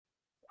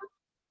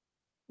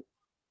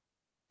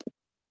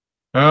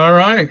All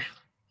right.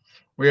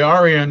 We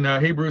are in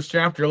Hebrews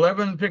chapter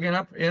 11, picking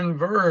up in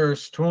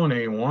verse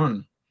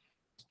 21,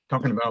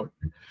 talking about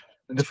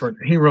the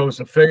different heroes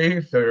of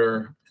faith that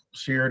are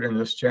shared in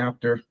this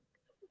chapter.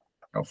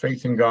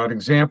 Faith in God,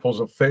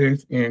 examples of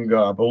faith in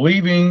God,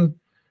 believing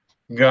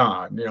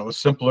God. The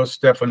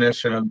simplest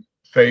definition of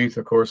faith,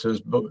 of course,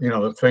 is,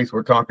 the faith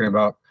we're talking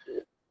about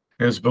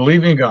is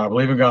believing God,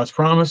 believing God's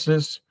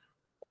promises,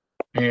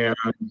 and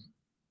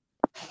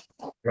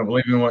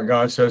believing what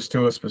God says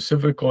to us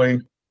specifically,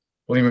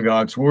 believing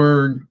God's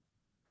word,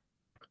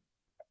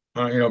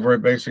 very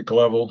basic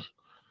level.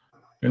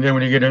 And then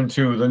when you get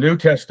into the New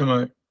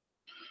Testament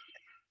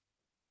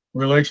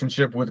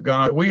relationship with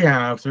God we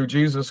have through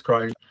Jesus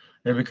Christ,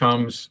 it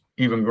becomes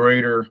even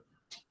greater.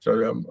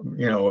 So,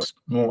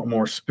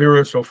 more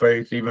spiritual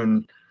faith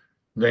even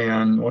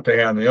than what they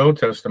had in the Old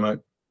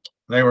Testament.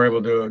 They were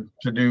able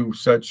to do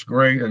such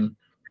great and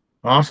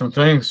awesome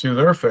things through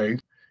their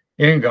faith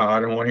in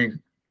God and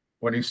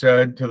what he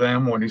said to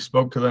them, what he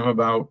spoke to them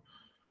about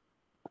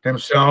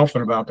himself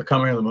and about the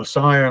coming of the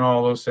Messiah and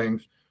all those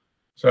things.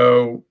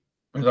 So,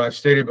 as I've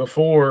stated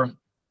before,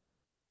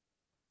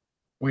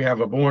 we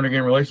have a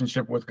born-again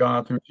relationship with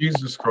God through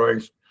Jesus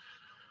Christ.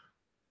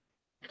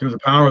 Through the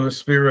power of the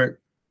Spirit,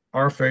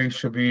 our faith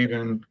should be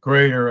even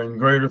greater, and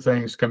greater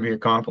things can be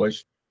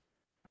accomplished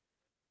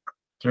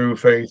through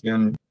faith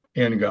in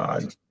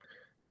God.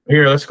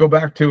 Here, let's go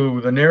back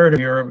to the narrative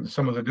here of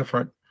some of the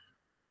different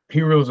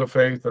heroes of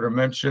faith that are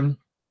mentioned.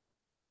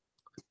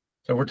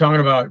 So we're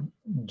talking about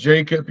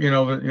Jacob,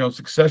 the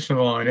succession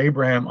line,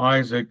 Abraham,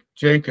 Isaac,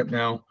 Jacob.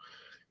 Now,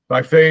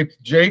 by faith,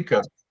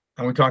 Jacob,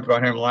 and we talked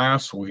about him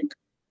last week,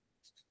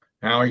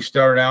 how he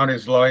started out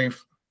his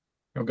life.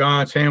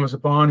 God's hand was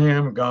upon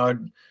him.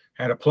 God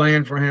had a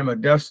plan for him, a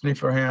destiny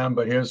for him,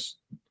 but his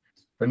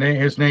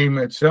name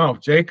itself,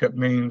 Jacob,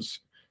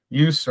 means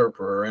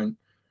usurper.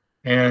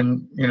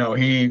 And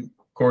he,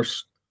 of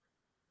course,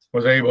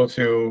 was able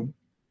to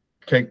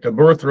take the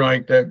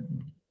birthright that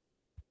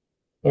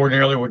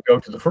ordinarily would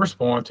go to the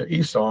firstborn, to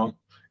Esau.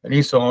 And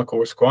Esau, of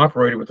course,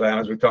 cooperated with that,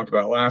 as we talked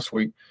about last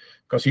week,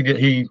 because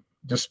he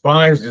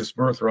despised his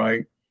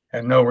birthright,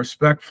 had no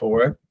respect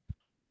for it,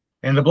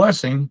 and the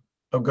blessing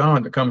of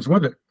God that comes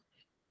with it.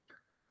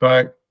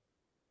 But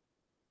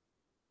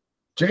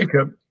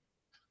Jacob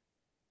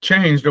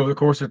changed over the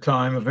course of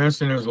time,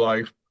 events in his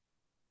life,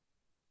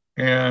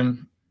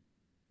 and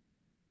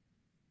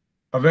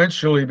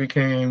eventually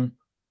became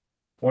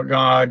what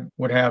God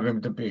would have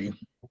him to be,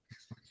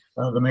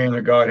 the man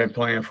that God had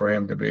planned for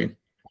him to be.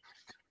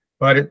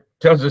 But it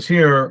tells us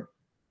here,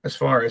 as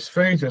far as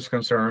faith is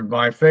concerned,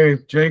 by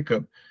faith,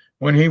 Jacob,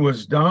 when he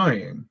was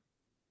dying,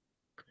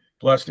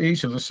 blessed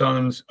each of the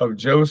sons of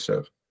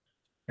Joseph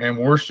and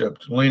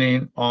worshiped,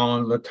 leaning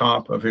on the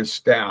top of his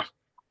staff.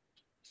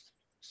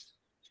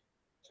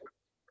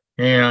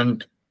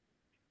 And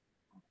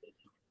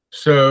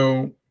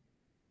so,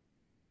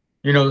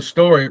 the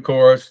story, of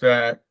course,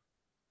 that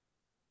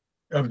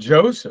of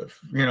Joseph,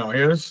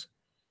 his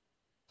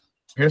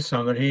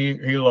son that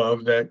he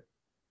loved, that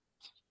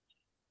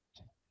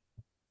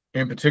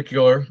in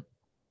particular,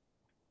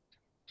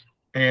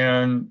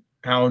 and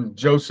how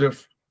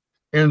Joseph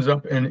ends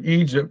up in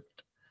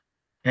Egypt,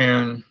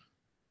 and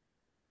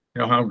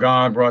how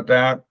God brought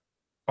that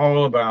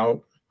all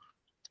about,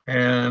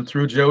 and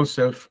through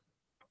Joseph,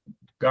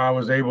 God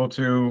was able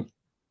to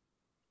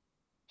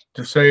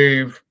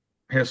save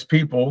his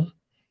people,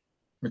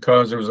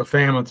 because there was a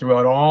famine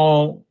throughout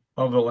all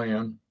of the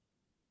land,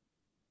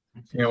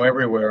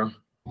 everywhere.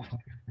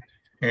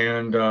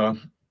 And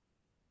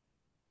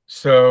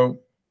so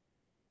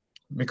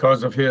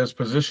because of his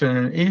position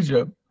in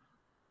Egypt,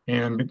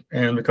 and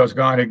because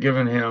God had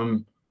given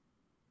him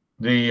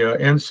the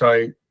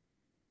insight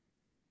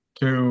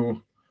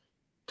to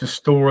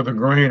store the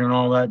grain and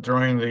all that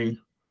during the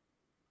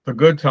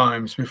good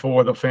times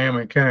before the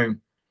famine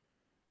came.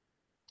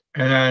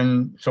 And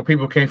then, so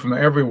people came from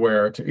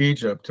everywhere to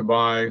Egypt to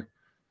buy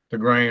the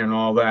grain and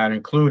all that,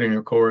 including,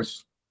 of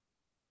course,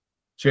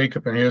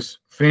 Jacob and his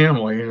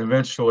family. And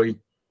eventually,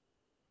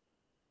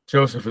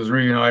 Joseph is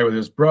reunited with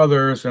his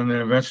brothers, and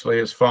then eventually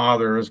his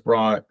father is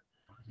brought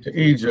to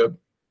Egypt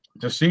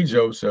to see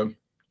Joseph.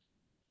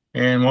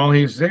 And while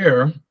he's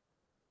there,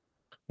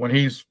 when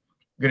he's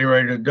getting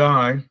ready to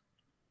die,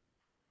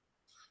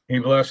 he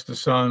blessed the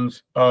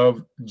sons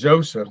of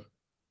Joseph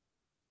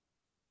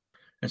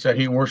and said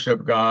he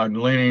worshiped God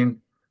leaning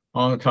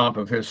on the top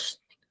of his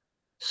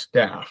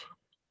staff.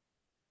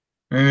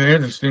 And the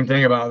interesting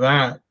thing about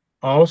that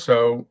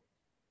also,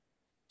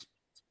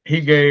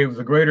 he gave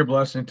the greater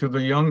blessing to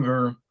the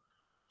younger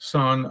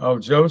son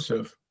of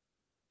Joseph,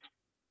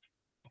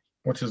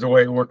 which is the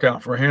way it worked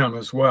out for him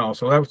as well.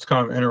 So that was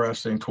kind of an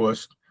interesting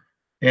twist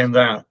in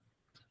that.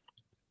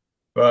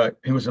 But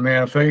he was a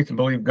man of faith and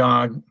believed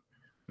God,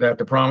 that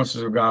the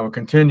promises of God would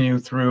continue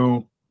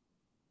through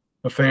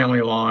the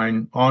family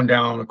line on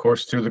down, of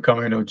course, to the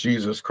coming of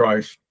Jesus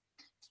Christ.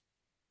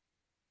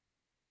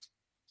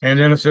 And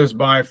then it says,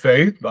 by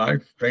faith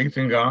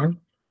in God,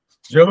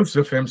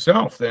 Joseph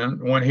himself, then,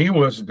 when he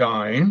was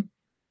dying,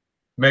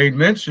 made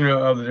mention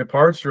of the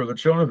departure of the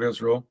children of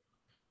Israel,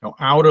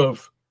 out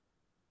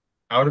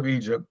of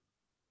Egypt,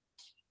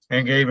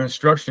 and gave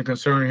instruction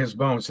concerning his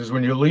bones. Says,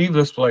 when you leave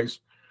this place,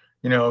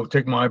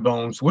 take my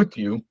bones with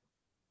you,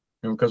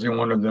 because he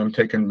wanted them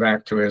taken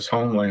back to his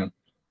homeland.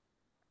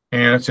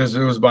 And it says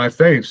it was by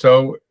faith.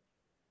 So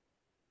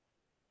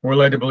we're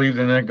led to believe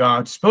then that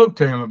God spoke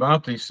to him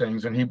about these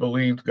things, and he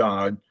believed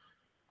God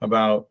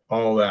about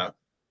all that.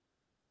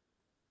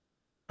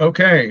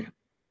 Okay.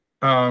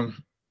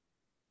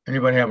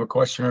 Anybody have a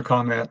question or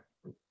comment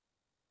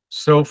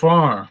so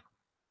far?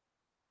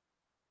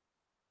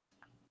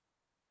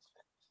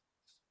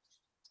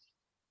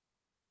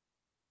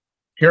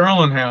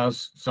 Carolyn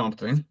has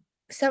something.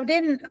 So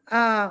didn't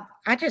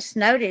I just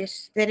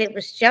noticed that it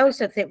was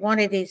Joseph that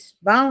wanted his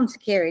bones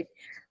carried?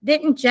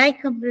 Didn't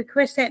Jacob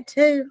request that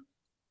too?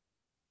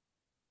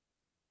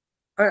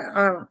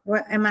 Or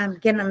what, am I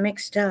getting them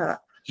mixed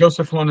up?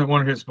 Joseph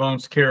wanted his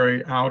bones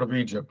carried out of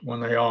Egypt when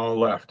they all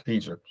left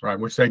Egypt, right?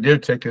 Which they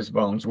did take his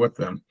bones with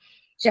them.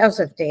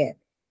 Joseph did.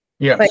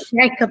 Yes. But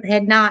Jacob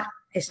had not.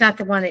 It's not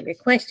the one that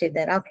requested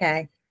that.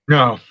 Okay.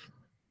 No,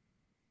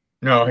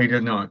 he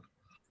did not.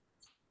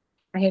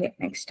 I had it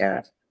mixed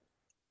up.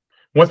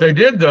 What they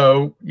did,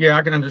 though, yeah,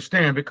 I can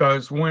understand,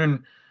 because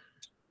when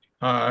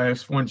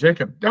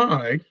Jacob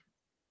died,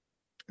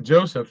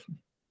 Joseph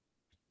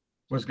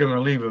was given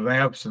a leave of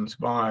absence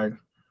by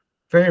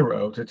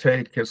Pharaoh to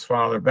take his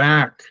father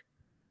back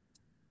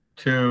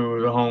to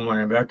the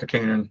homeland, back to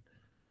Canaan,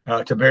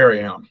 to bury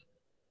him.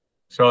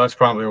 So that's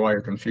probably why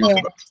you're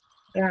confused.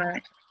 Yeah,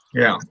 right.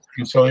 Yeah,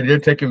 and so they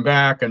did take him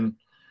back, and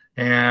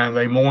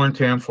they mourned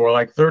him for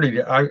like 30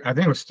 days. I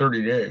think it was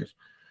 30 days.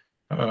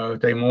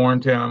 They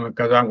mourned him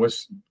because I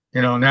was,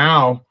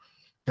 now,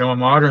 in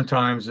modern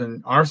times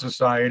in our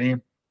society,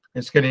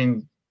 it's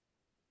getting,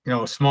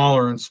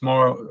 smaller and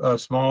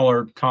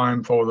smaller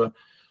time for the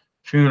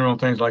funeral and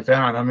things like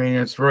that. I mean,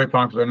 it's very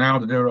popular now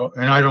to do it,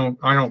 and I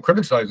don't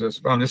criticize this,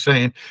 but I'm just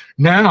saying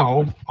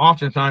now,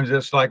 oftentimes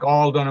it's like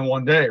all done in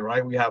one day,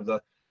 right? We have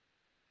the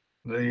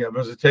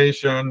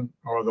visitation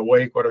or the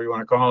wake, whatever you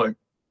want to call it,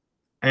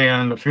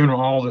 and the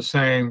funeral all the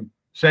same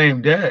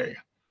day,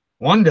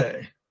 one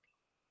day,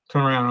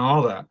 turn around and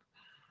all that.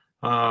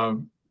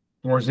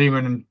 Whereas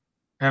even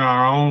in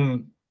our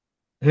own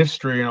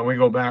history, we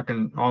go back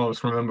and all of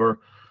us remember,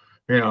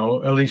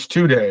 at least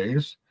 2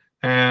 days.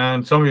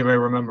 And some of you may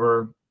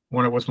remember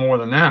when it was more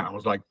than that. It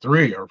was like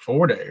 3 or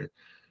 4 days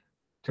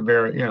to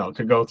bury,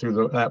 to go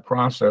through that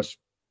process.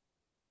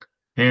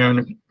 And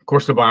of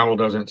course, the Bible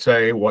doesn't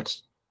say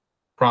what's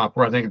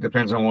proper. I think it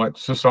depends on what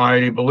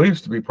society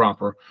believes to be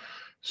proper.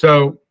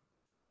 So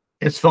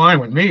it's fine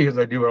with me if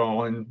they do it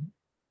all in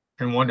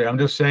one day. I'm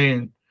just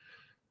saying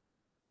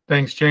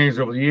things changed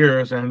over the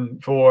years,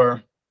 and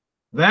for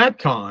that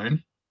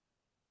time,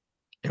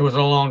 it was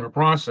a longer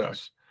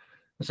process.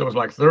 So it was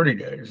like 30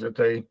 days that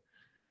they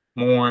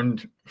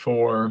mourned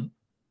for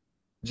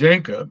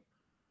Jacob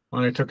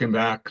when they took him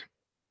back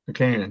to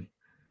Canaan.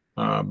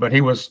 But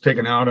he was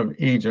taken out of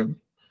Egypt.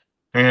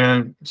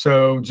 And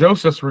so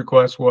Joseph's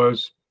request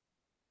was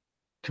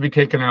to be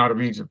taken out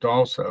of Egypt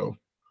also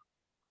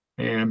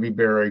and be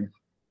buried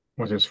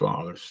with his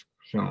fathers.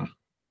 So,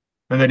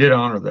 and they did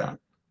honor that.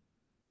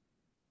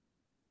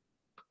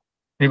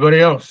 Anybody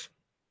else?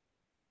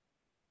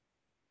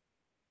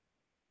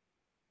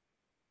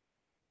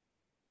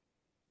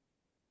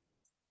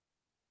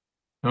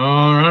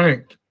 All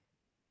right.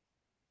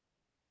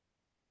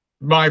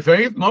 By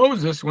faith,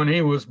 Moses, when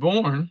he was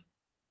born,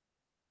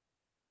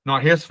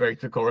 not his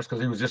faith, of course,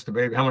 because he was just a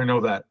baby. How many know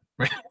that?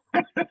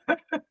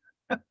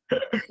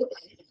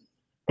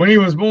 When he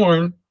was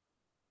born,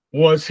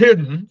 was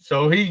hidden.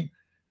 So he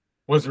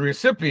was the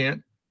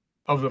recipient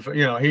of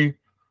the, he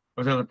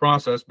was in the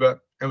process, but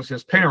it was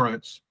his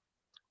parents,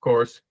 of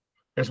course,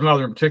 his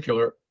mother in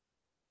particular,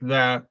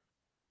 that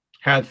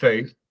had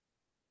faith,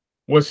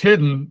 was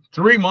hidden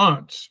 3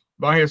 months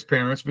by his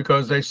parents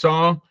because they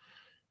saw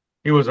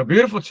he was a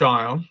beautiful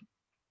child.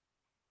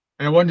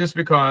 And it wasn't just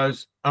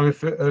because of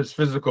his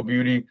physical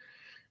beauty,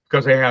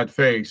 because they had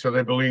faith. So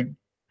they believed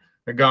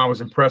that God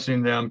was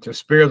impressing them to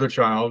spare the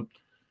child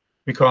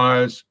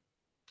because,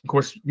 of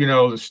course,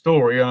 the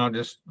story, I'll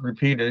just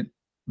repeat it,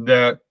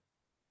 that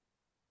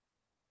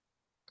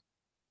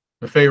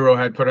the Pharaoh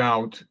had put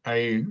out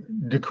a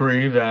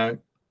decree that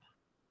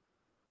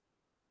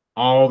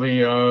all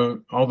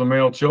the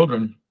male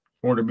children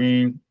were to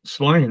be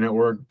slain that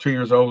were 2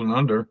 years old and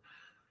under.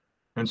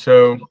 And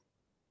so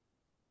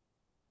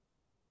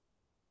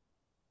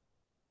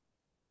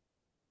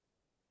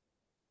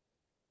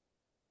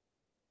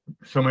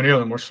many of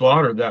them were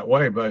slaughtered that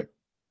way. But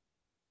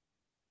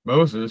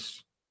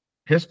Moses,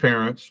 his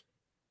parents,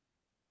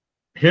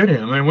 hid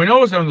him. And we know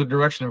it was under the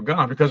direction of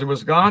God because it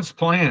was God's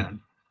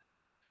plan.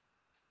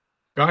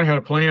 God had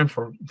a plan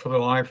for the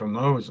life of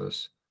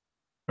Moses.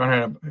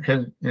 God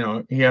had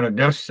he had a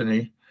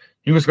destiny.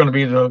 He was going to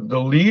be the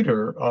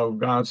leader of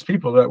God's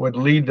people that would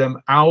lead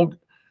them out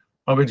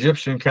of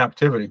Egyptian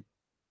captivity.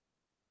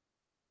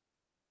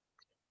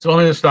 So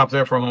let me just stop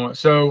there for a moment.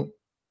 So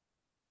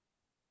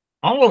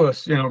all of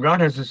us, God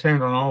has his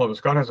hand on all of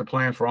us. God has a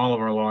plan for all of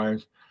our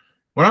lives.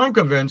 What I'm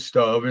convinced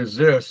of is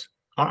this.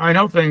 I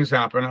know things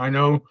happen. I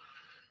know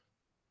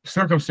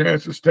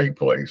circumstances take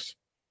place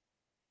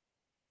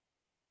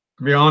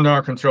beyond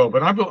our control,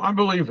 but I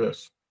believe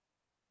this.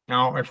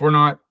 Now, if we're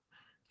not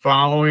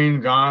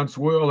following God's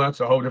will, that's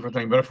a whole different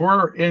thing. But if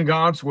we're in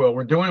God's will,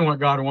 we're doing what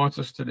God wants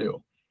us to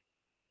do.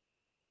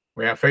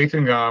 We have faith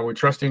in God. We're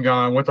trusting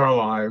God with our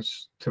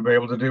lives to be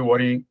able to do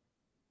what he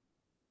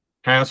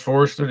has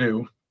for us to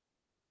do.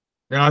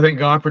 Then I think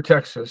God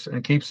protects us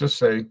and keeps us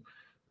safe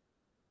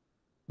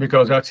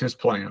because that's his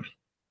plan.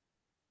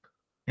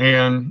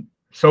 And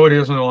so it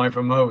is in the life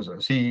of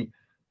Moses. He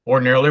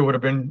ordinarily would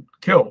have been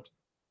killed.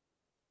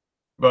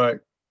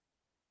 But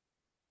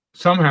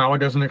somehow it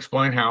doesn't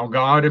explain how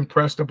God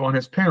impressed upon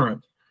his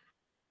parents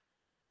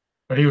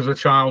that he was a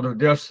child of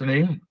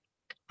destiny.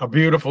 A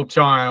beautiful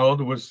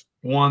child, was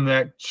one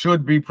that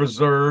should be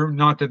preserved.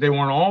 Not that they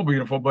weren't all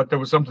beautiful, but there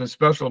was something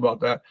special about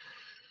that.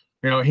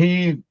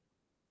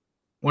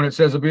 When it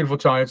says a beautiful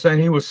child, it's saying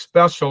he was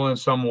special in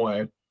some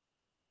way.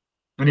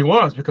 And he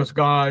was, because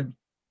God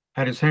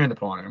had his hand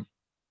upon him.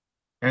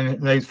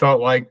 And they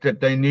felt like that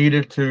they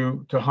needed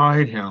to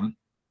hide him,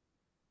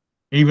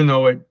 even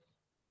though it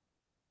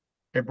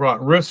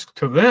brought risk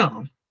to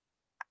them.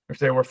 If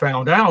they were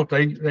found out,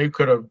 they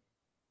could have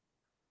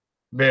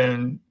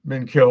been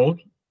killed.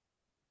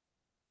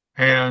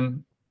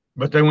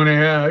 But they went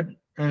ahead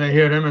and they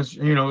hid him, as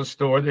the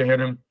story. They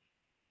hid him,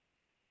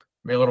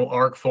 made a little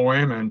ark for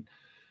him, and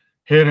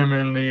hid him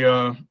in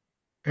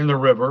the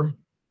river,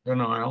 the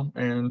Nile,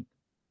 and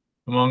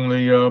among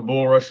the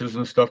bulrushes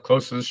and stuff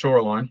close to the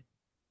shoreline.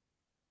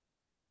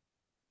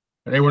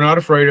 And they were not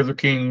afraid of the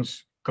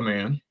king's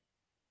command,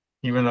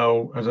 even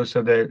though, as I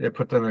said, they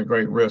put them at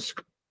great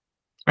risk.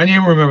 And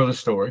you remember the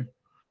story,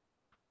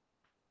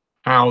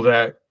 how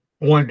that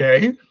one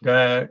day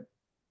that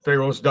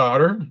Pharaoh's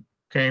daughter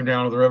came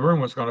down to the river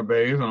and was going to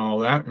bathe and all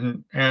that,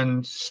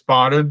 and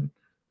spotted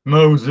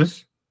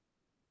Moses.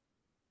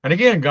 And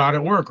again, God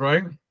at work,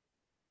 right?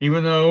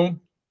 Even though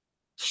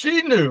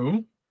she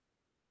knew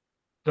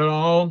that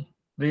all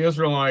the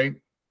Israelite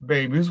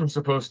babies were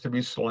supposed to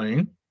be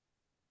slain.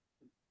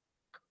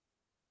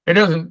 It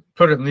doesn't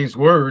put it in these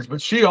words,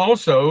 but she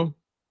also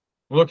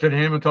looked at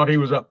him and thought he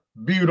was a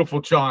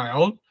beautiful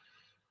child,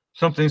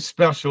 something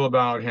special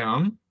about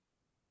him.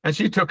 And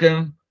she took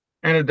him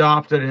and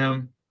adopted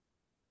him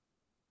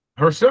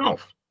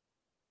herself.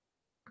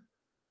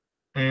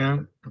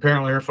 And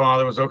apparently her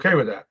father was okay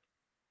with that.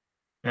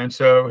 And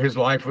so his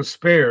life was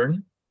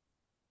spared.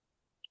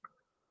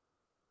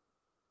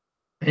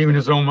 Even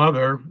his own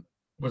mother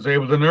was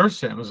able to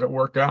nurse him as it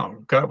worked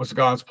out. That was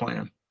God's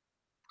plan.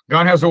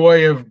 God has a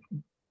way of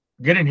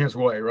getting his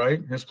way,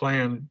 right? His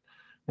plan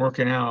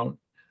working out.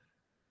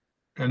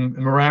 And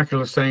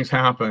miraculous things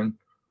happen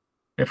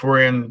if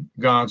we're in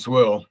God's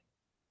will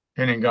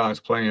and in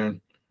God's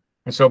plan.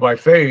 And so by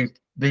faith,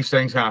 these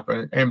things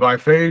happen. And by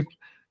faith,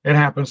 it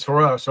happens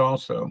for us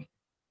also.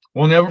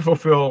 We'll never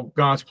fulfill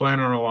God's plan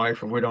in our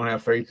life if we don't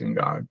have faith in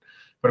God.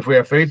 But if we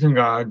have faith in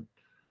God,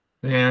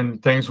 then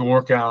things will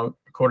work out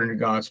according to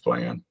God's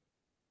plan.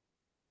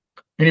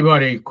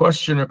 Anybody,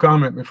 question or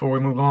comment before we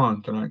move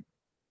on tonight?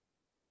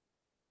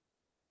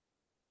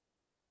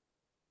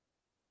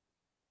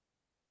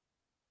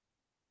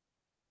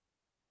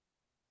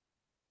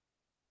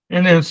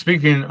 And then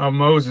speaking of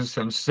Moses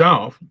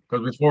himself,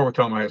 because before we're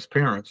talking about his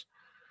parents,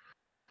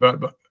 but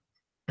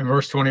in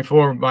verse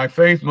 24, by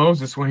faith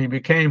Moses, when he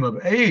became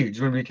of age,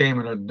 when he became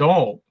an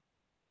adult,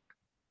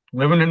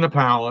 living in the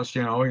palace,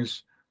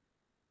 he's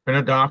been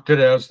adopted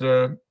as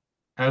the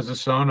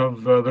son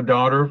of the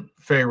daughter of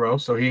Pharaoh.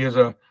 So he's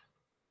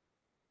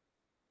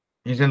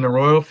in the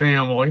royal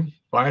family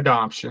by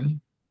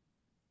adoption,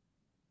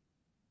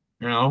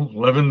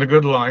 living the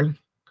good life.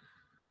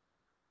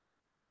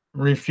 He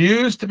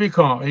refused to be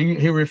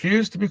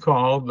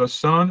called the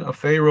son of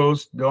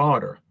Pharaoh's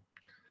daughter,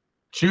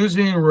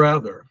 choosing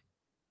rather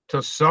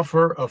to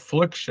suffer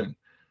affliction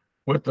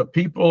with the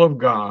people of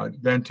God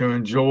than to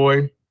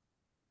enjoy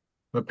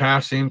the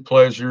passing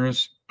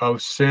pleasures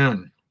of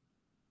sin.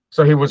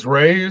 So he was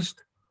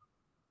raised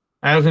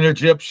as an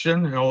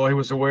Egyptian, although he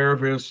was aware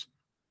of his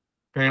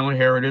family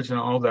heritage and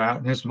all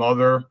that. His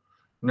mother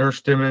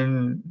nursed him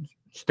and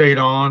stayed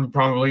on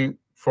probably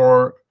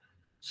for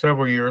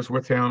several years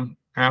with him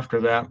after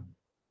that.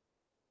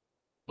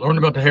 Learned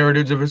about the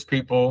heritage of his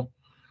people.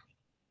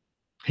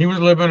 He was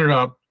living it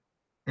up,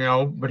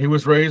 but he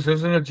was raised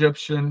as an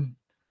Egyptian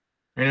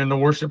and in the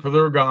worship of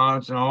their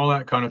gods and all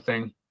that kind of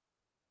thing.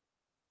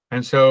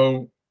 And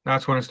so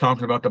that's when it's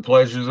talking about the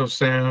pleasures of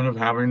sin, of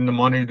having the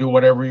money to do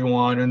whatever you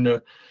want, and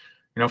the,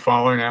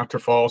 following after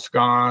false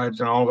gods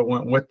and all that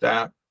went with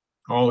that,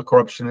 all the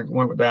corruption that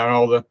went with that,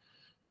 all the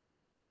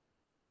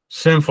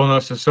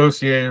sinfulness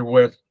associated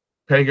with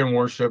pagan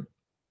worship.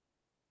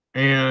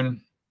 And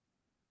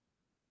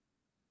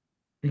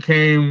he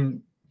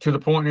came to the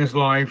point in his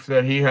life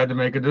that he had to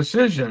make a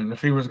decision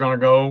if he was going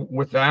to go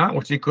with that,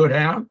 which he could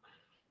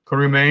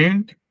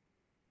remain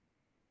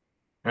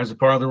as a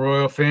part of the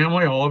royal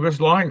family all of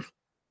his life.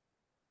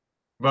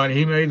 But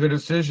he made the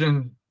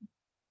decision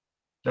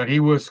that he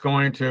was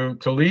going to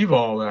leave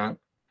all that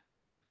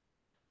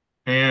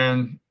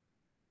and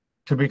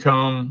to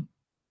become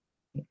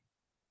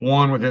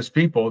one with his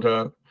people,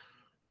 to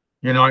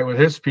unite with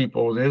his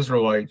people, the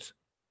Israelites.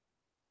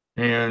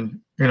 And,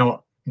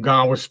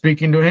 God was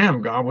speaking to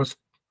him. God was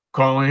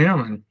calling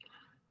him.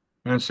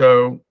 And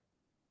so,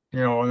 in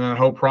that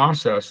whole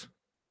process,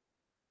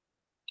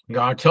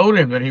 God told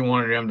him that he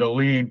wanted him to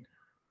lead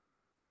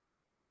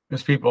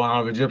his people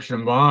out of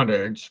Egyptian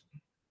bondage.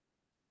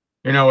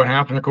 What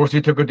happened? Of course,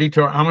 he took a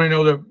detour. How many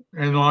know that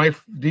in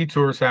life,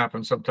 detours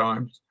happen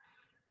sometimes?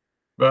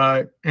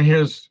 But in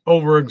his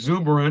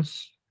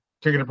overexuberance,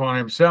 taking upon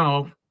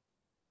himself,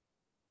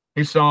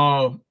 he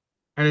saw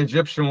an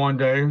Egyptian one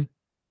day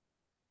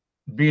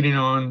beating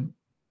on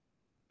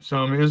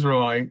some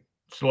Israelite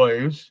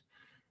slaves,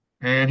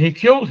 and he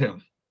killed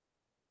him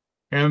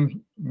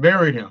and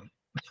buried him.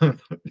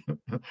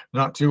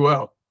 Not too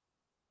well.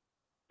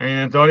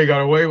 And thought he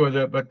got away with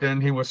it, but then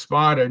he was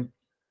spotted.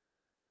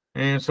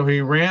 And so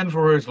he ran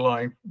for his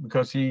life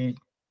because he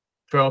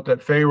felt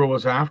that Pharaoh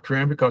was after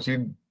him because he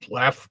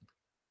left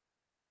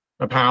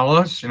the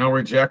palace,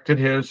 rejected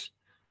his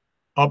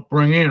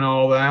upbringing and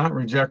all that,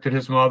 rejected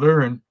his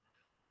mother and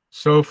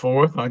so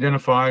forth,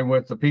 identified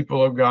with the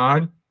people of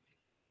God,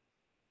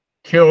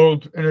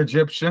 killed an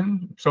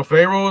Egyptian. So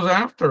Pharaoh was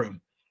after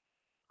him.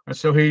 And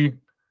so he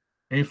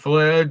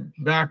fled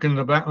back on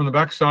the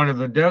backside of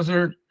the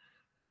desert,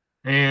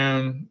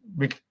 and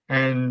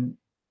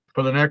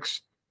for the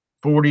next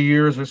 40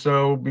 years or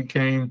so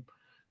became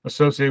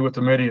associated with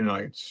the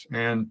Midianites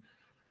and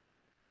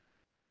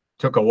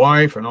took a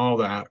wife and all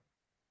that.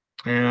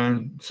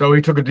 And so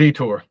he took a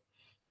detour.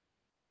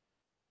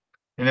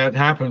 And that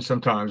happens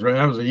sometimes, right?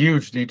 That was a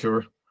huge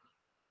detour.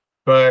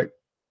 But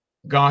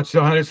God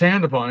still had his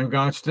hand upon him.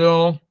 God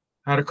still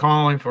had a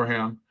calling for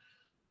him.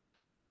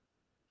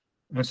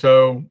 And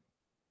so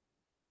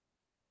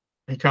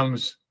he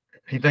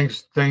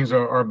thinks things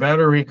are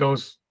better. He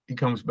comes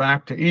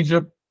back to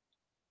Egypt,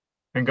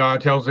 and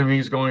God tells him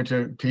he's going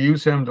to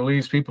use him to lead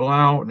his people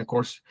out. And of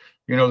course,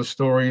 the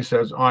story. He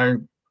says, I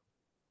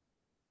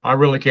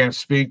really can't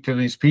speak to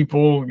these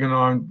people,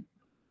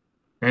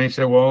 and he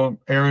said, well,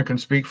 Aaron can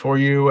speak for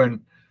you.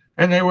 And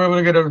they were able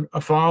to get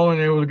a following,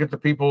 they were able to get the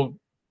people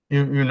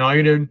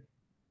united,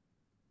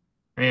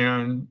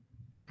 and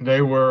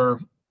they were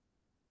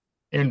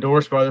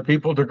endorsed by the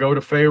people to go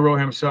to Pharaoh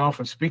himself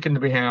and speak in the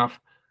behalf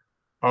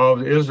of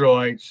the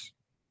Israelites,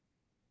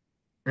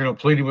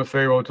 pleading with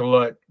Pharaoh to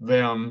let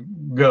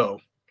them go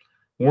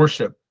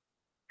worship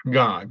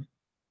God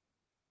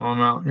on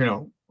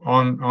Mount,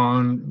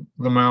 on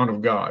the Mount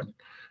of God.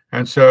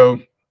 And so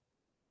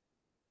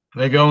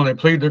they go and they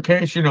plead their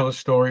case, the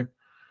story.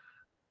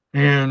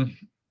 And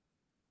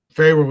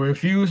Pharaoh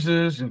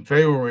refuses, and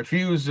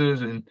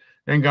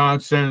then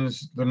God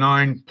sends the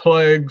 9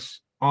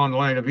 plagues on the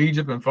land of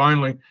Egypt and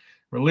finally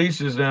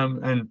releases them.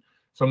 And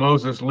so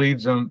Moses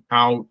leads them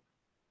out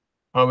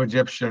of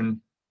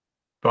Egyptian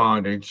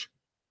bondage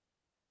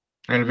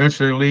and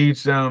eventually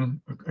leads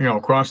them,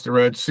 across the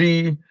Red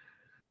Sea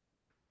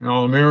and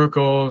all the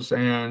miracles,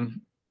 and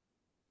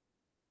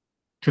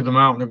to the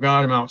mountain of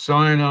God, Mount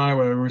Sinai,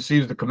 where he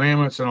receives the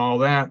commandments and all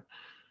that,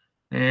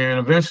 and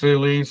eventually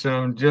leads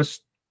them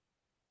just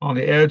on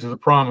the edge of the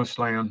promised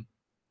land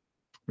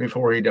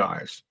before he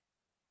dies.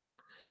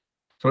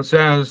 So it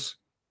says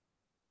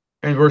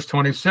in verse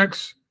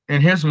 26,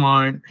 in his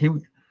mind, he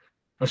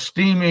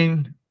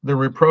esteeming the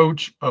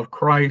reproach of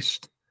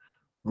Christ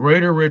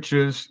greater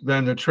riches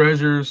than the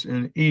treasures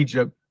in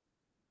Egypt,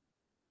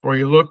 for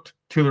he looked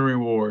to the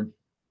reward.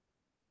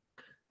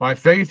 By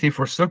faith he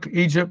forsook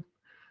Egypt,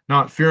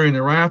 not fearing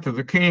the wrath of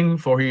the king,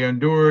 for he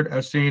endured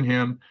as seeing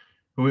him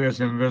who is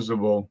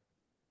invisible.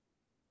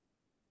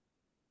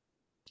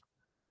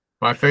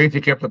 By faith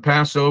he kept the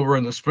Passover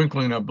and the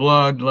sprinkling of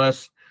blood,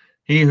 lest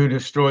he who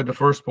destroyed the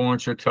firstborn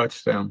should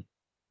touch them.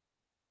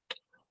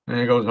 And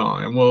it goes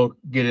on, and we'll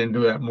get into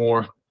that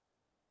more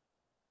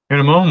in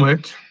a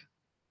moment.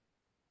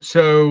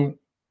 So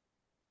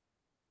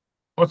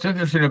what's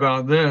interesting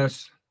about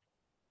this,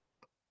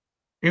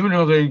 even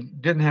though they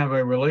didn't have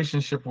a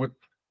relationship with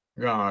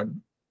God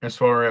as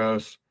far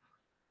as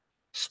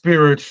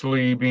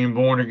spiritually being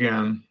born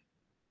again,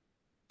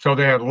 so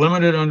they had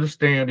limited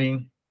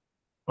understanding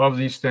of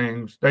these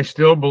things, they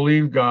still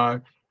believed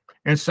God.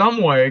 In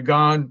some way,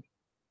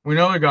 we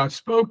know that God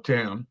spoke to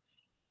him.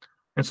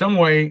 In some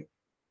way,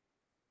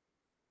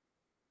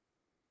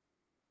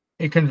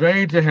 he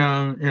conveyed to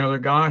him,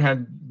 that God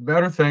had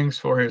better things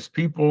for his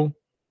people.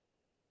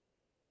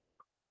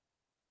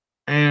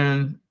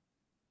 And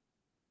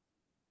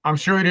I'm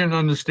sure he didn't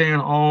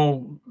understand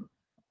all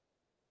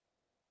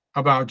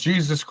about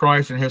Jesus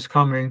Christ and his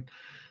coming,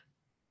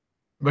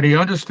 but he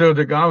understood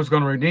that God was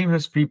going to redeem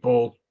his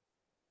people,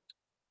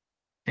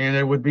 and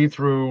it would be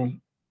through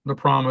the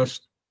promise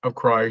of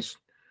Christ.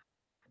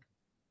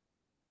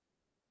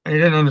 And he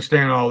didn't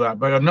understand all that,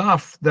 but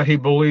enough that he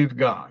believed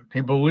God.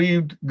 He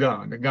believed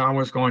God, that God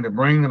was going to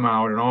bring them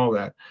out and all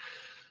that.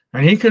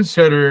 And he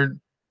considered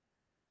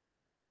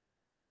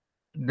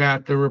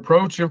that the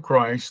reproach of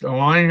Christ,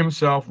 aligning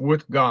himself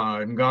with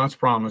God and God's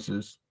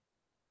promises,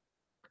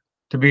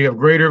 to be of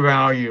greater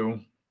value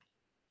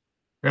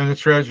than the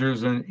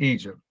treasures in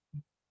Egypt,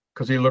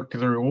 because he looked to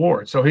the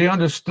reward. So he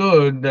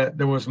understood that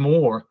there was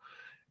more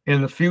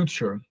in the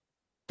future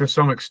to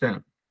some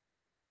extent,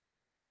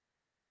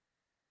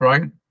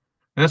 right? And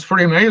that's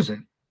pretty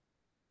amazing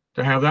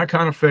to have that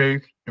kind of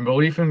faith and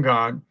belief in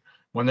God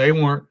when they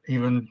weren't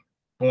even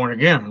born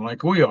again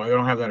like we are. They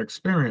don't have that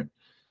experience.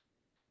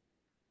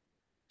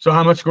 So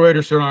how much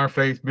greater should our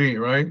faith be,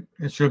 right?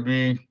 It should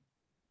be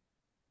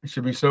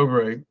so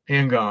great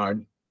in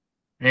God.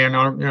 And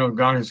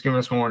God has given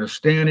us more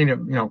understanding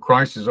of,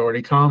 Christ has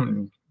already come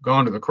and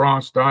gone to the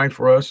cross, died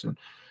for us. And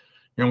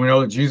we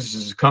know that Jesus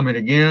is coming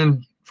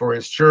again for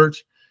his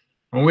church.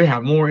 And we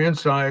have more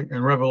insight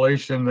and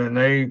revelation than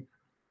they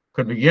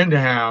could begin to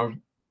have.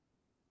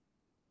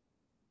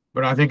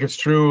 But I think it's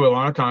true a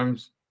lot of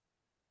times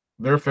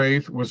their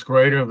faith was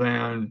greater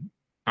than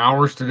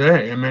ours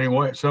today in many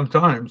ways,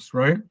 sometimes,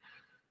 right?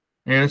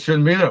 And it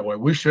shouldn't be that way.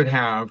 We should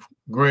have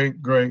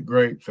great, great,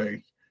 great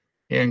faith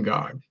in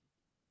God.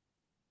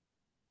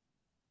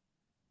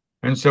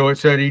 And so it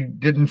said he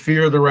didn't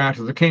fear the wrath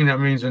of the king. That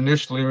means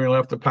initially when he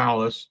left the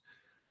palace,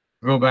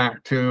 go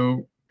back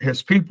to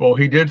his people,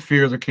 he did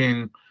fear the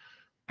king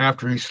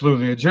after he slew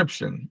the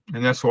Egyptian.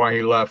 And that's why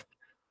he left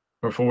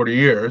for 40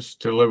 years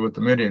to live with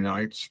the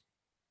Midianites.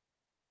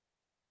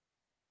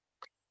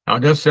 Now,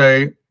 it does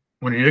say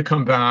when he did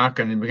come back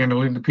and he began to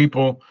lead the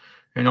people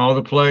and all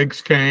the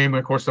plagues came, and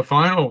of course, the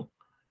final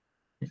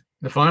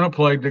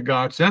plague that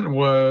God sent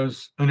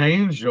was an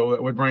angel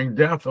that would bring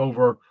death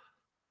over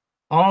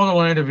all the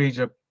land of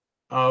Egypt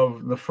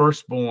of the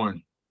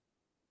firstborn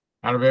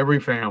out of every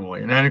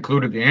family. And that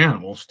included the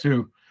animals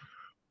too.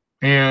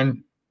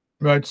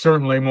 But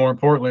certainly more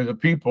importantly, the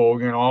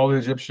people, all the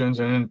Egyptians.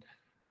 And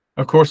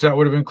of course, that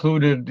would have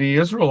included the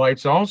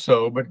Israelites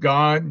also. But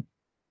God,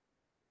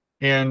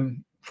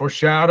 in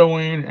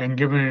foreshadowing and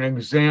giving an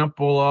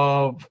example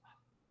of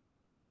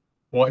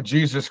what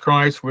Jesus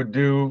Christ would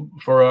do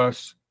for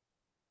us,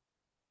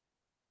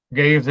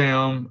 gave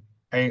them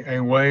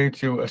a way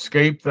to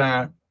escape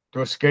that,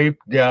 to escape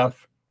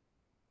death.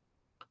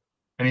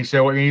 And he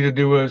said, what you need to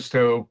do is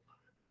to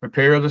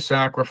prepare the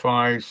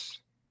sacrifice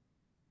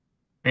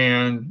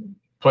and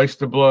place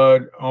the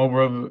blood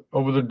over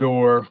the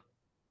door,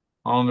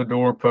 on the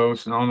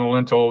doorpost and on the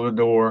lintel of the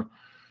door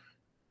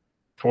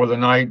for the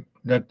night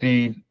that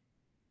the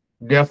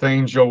death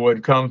angel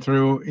would come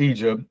through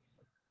Egypt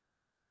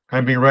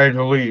and be ready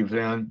to leave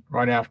then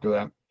right after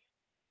that.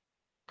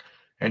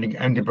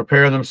 And to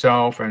prepare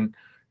themselves. And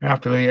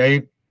after they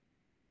ate,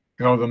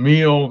 the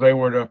meal, they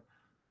were to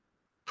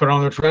put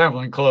on their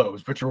traveling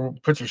clothes, put your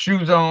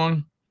shoes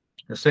on,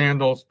 your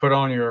sandals, put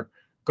on your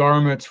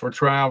garments for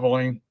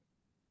traveling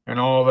and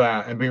all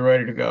that, and be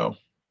ready to go.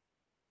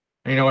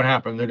 And you know what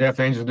happened? The death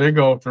angel did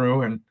go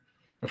through, and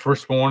the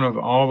firstborn of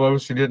all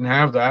those who didn't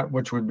have that,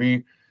 which would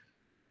be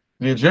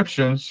the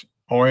Egyptians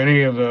or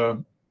any of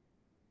the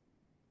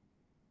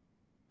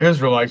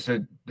Israelites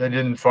that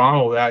didn't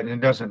follow that, and it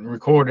doesn't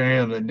record any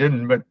of them that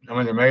didn't, but I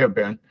mean, there may have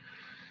been.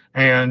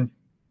 And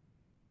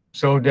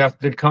so death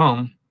did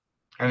come,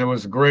 and there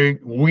was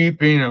great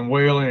weeping and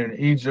wailing in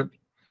Egypt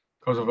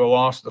because of the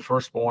loss of the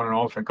firstborn and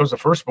all that. Because the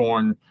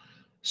firstborn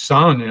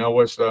son,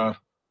 was the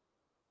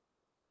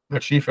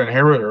chief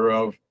inheritor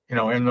of,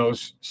 in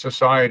those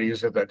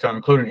societies at that time,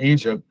 including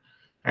Egypt,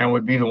 and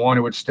would be the one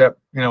who would step,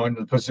 into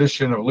the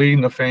position of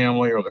leading the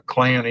family or the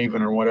clan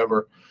even or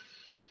whatever.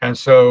 And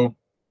so,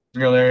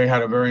 they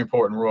had a very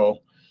important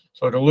role.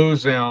 So to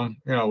lose them,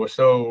 was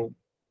so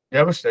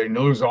devastating,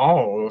 to lose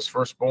all of those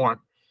firstborn.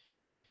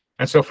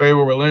 And so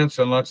Pharaoh relents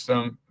and lets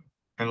them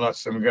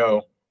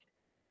go.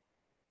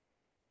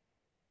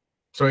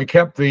 So he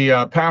kept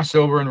the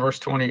Passover in verse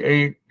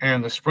 28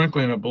 and the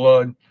sprinkling of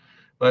blood,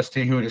 lest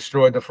he who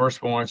destroyed the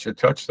firstborn should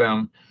touch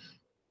them.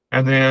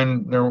 And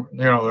then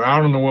they're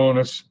out in the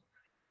wilderness.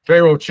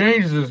 Pharaoh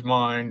changes his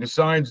mind,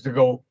 decides to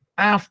go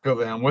after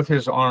them with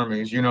his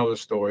armies. You know the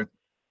story.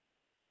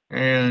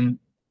 And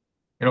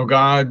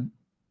God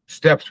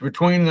steps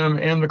between them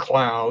and the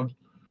cloud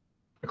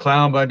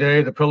by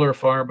day, the pillar of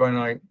fire by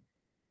night,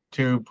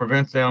 to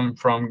prevent them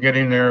from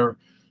getting there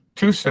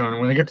too soon.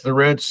 When they get to the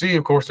Red Sea,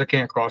 of course, they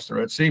can't cross the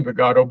Red Sea, but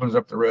God opens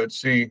up the Red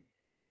Sea.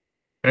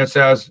 And it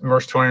says,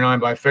 verse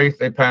 29, by faith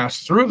they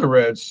passed through the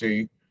Red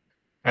Sea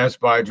as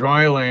by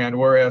dry land,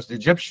 whereas the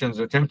Egyptians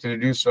attempting to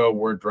do so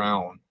were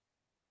drowned.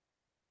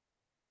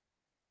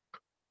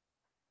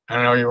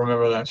 I know you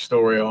remember that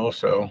story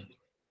also.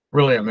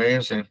 Really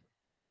amazing.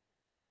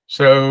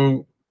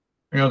 So,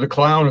 the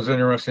cloud is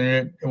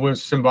interesting. It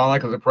was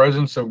symbolic of the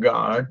presence of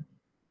God,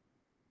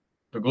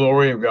 the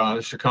glory of God,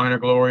 the Shekinah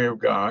glory of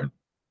God.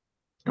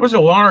 It was a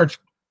large,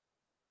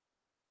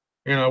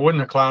 it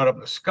wasn't a cloud up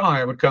in the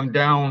sky. It would come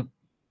down.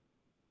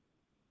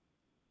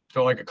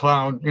 So like a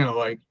cloud,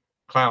 like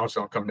clouds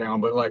don't come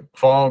down, but like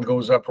fog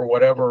goes up or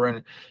whatever.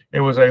 And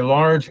it was a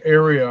large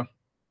area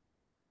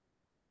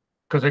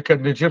because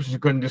the Egyptians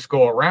couldn't just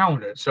go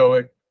around it. So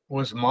it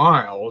was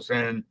miles,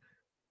 and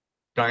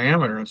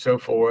diameter and so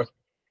forth.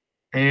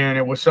 And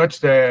it was such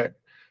that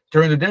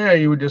during the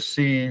day, you would just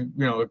see, in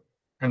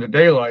the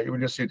daylight, you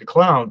would just see the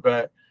cloud.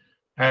 But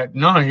at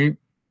night,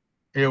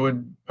 it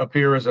would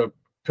appear as a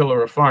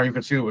pillar of fire. You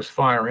could see there was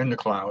fire in the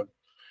cloud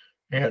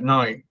at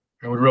night.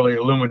 It would really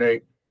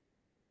illuminate.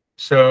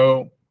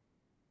 So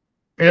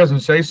it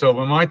doesn't say so,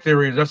 but my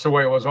theory is that's the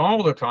way it was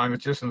all the time.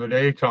 It's just in the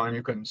daytime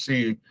you couldn't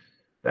see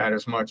that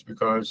as much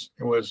because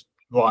it was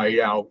light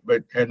out.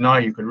 But at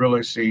night you could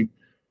really see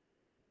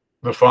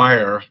the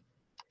fire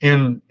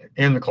in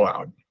the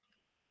cloud.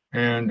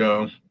 And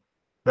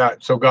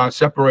so God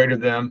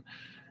separated them.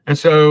 And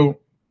so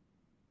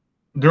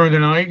during the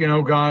night,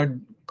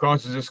 God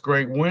causes this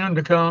great wind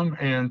to come,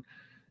 and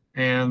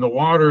the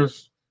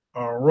waters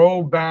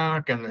roll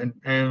back, and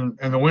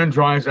the wind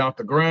dries out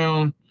the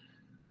ground.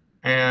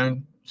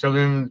 And so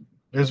then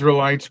the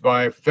Israelites,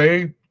 by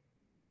faith,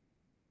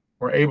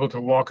 were able to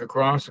walk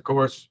across. Of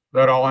course,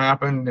 that all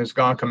happened as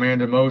God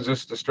commanded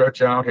Moses to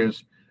stretch out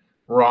his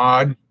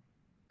rod,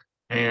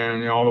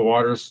 and all the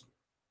waters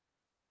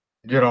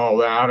did all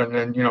that. And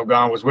then,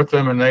 God was with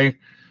them, and they,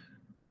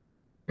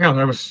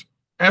 there was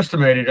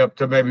estimated up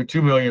to maybe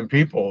 2 million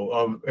people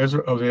of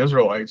the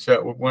Israelites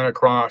that went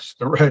across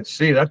the Red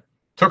Sea. That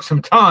took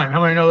some time.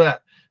 How many know that?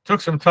 It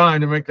took some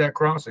time to make that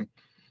crossing.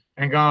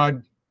 And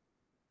God,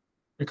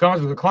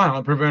 because of the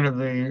cloud, prevented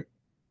the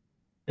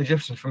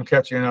Egyptians from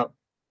catching up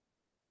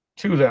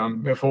to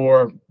them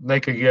before they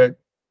could get.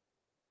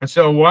 And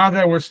so while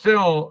they were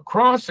still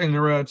crossing the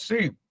Red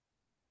Sea,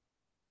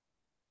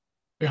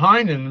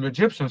 behind them, the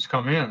Egyptians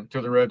come in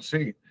to the Red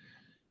Sea.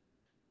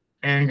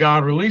 And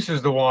God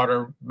releases the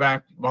water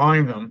back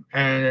behind them,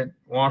 and it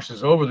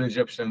washes over the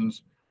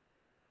Egyptians.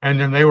 And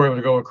then they were able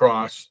to go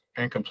across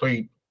and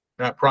complete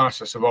that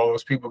process of all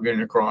those people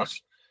getting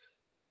across.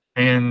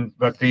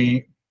 But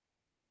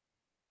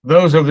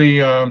those of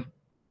the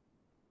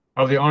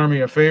army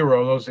of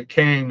Pharaoh, those that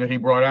came, that he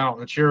brought out in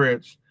the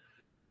chariots,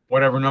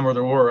 whatever number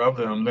there were of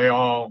them, they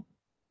all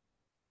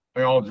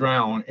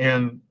drowned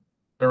in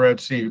the Red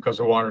Sea because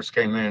the waters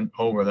came in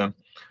over them.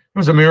 It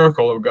was a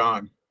miracle of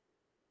God.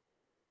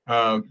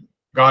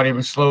 God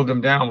even slowed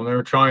them down when they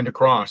were trying to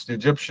cross. The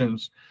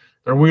Egyptians,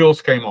 their wheels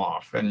came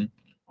off and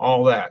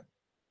all that.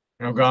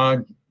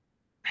 God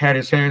had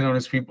his hand on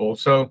his people.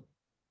 So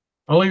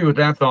I'll leave you with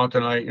that thought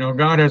tonight.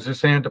 God has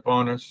his hand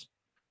upon us.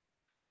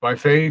 By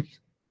faith,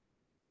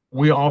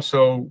 we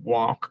also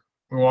walk.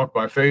 We walk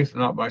by faith,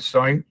 not by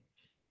sight.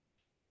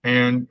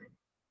 And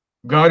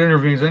God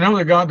intervenes. I know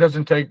that God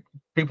doesn't take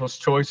people's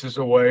choices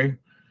away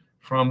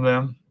from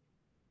them.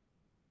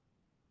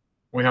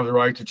 We have the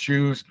right to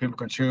choose. People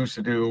can choose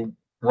to do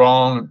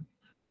wrong.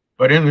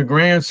 But in the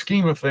grand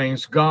scheme of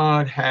things,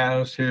 God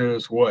has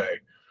his way.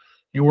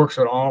 He works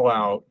it all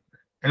out.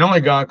 And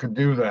only God could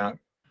do that.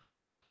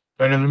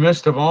 But in the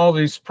midst of all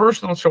these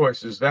personal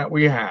choices that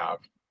we have,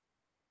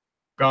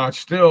 God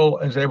still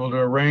is able to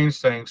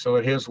arrange things so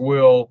that his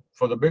will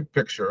for the big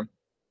picture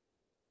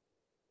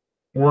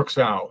works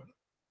out.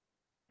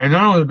 And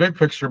not only the big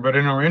picture, but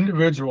in our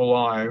individual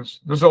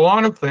lives, there's a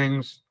lot of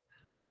things,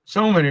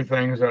 so many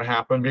things that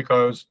happen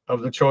because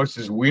of the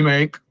choices we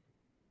make.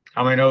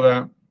 How many know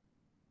that?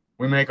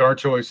 We make our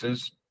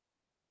choices.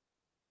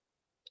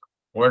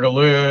 Where to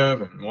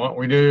live, and what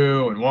we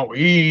do, and what we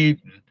eat,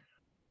 and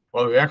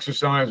whether we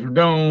exercise or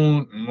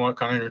don't, and what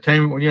kind of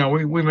entertainment.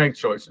 We make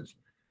choices.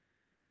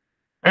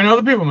 And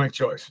other people make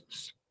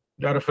choices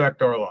that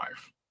affect our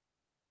life.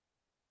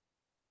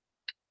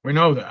 We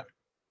know that.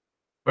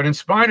 But in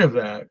spite of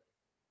that,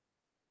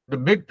 the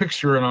big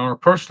picture in our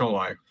personal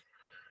life,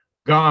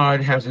 God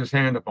has his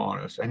hand upon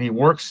us, and he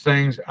works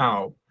things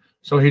out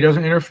so he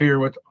doesn't interfere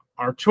with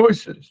our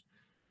choices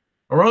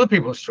or other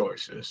people's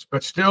choices,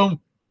 but still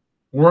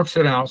works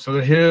it out so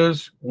that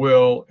his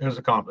will is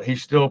accomplished. He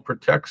still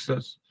protects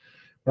us,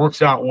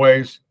 works out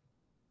ways.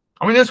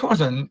 This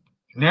wasn't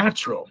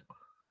natural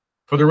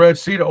for the Red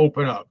Sea to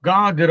open up.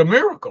 God did a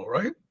miracle,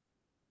 right?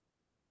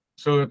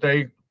 So that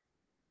they,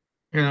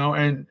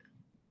 and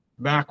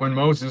back when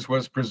Moses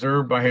was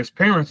preserved by his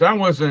parents, that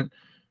wasn't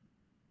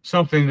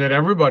something that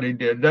everybody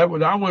did. That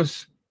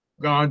was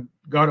God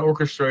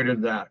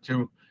orchestrated that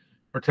to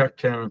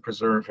protect him and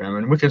preserve him.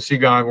 And we can see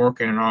God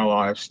working in our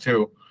lives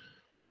too.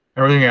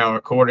 Everything out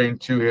according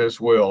to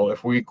his will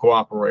if we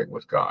cooperate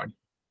with God.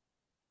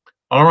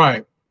 All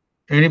right.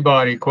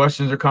 Anybody,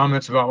 questions or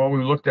comments about what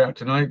we looked at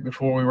tonight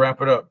before we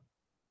wrap it up?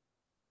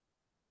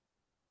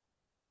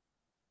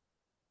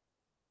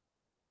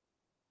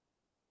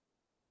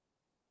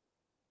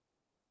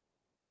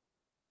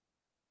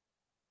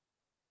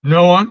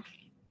 No one?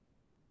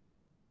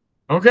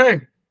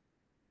 Okay.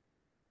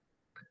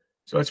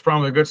 So that's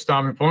probably a good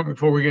stopping point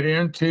before we get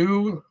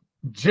into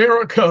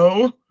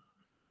Jericho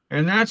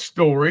and that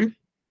story.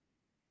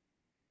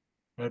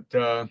 But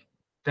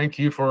thank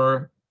you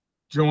for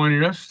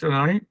joining us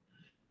tonight,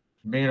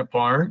 being a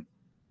part.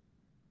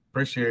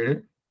 Appreciate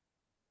it.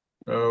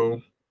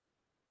 So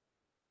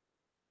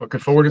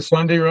looking forward to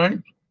Sunday, right?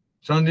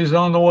 Sunday's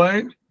on the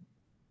way.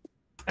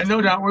 And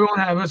no doubt we won't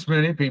have as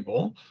many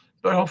people,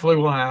 but hopefully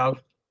we'll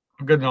have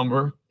a good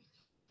number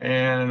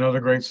and another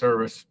great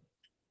service.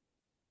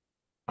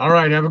 All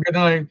right. Have a good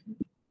night.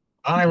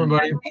 Bye,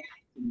 everybody.